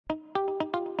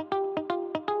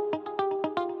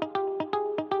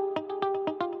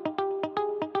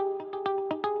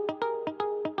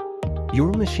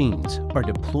Your machines are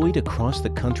deployed across the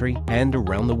country and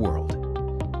around the world.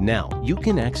 Now you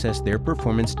can access their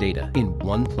performance data in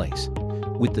one place.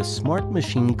 With the Smart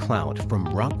Machine Cloud from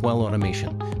Rockwell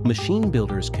Automation, machine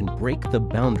builders can break the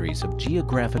boundaries of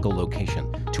geographical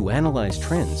location to analyze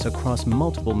trends across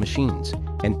multiple machines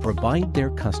and provide their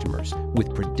customers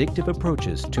with predictive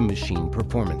approaches to machine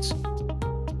performance.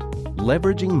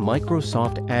 Leveraging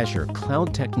Microsoft Azure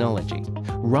cloud technology,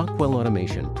 Rockwell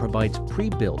Automation provides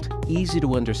pre-built,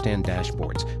 easy-to-understand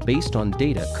dashboards based on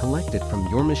data collected from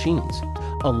your machines,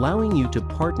 allowing you to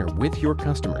partner with your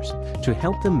customers to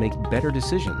help them make better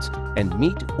decisions and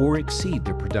meet or exceed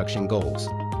their production goals.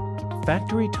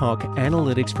 FactoryTalk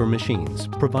Analytics for Machines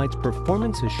provides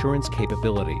performance assurance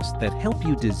capabilities that help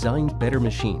you design better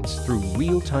machines through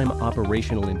real-time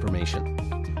operational information.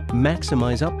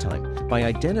 Maximize uptime by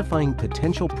identifying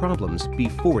potential problems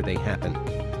before they happen.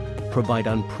 Provide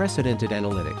unprecedented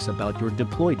analytics about your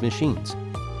deployed machines.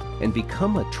 And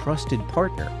become a trusted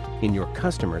partner in your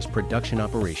customers' production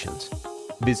operations.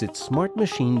 Visit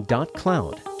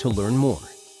smartmachine.cloud to learn more.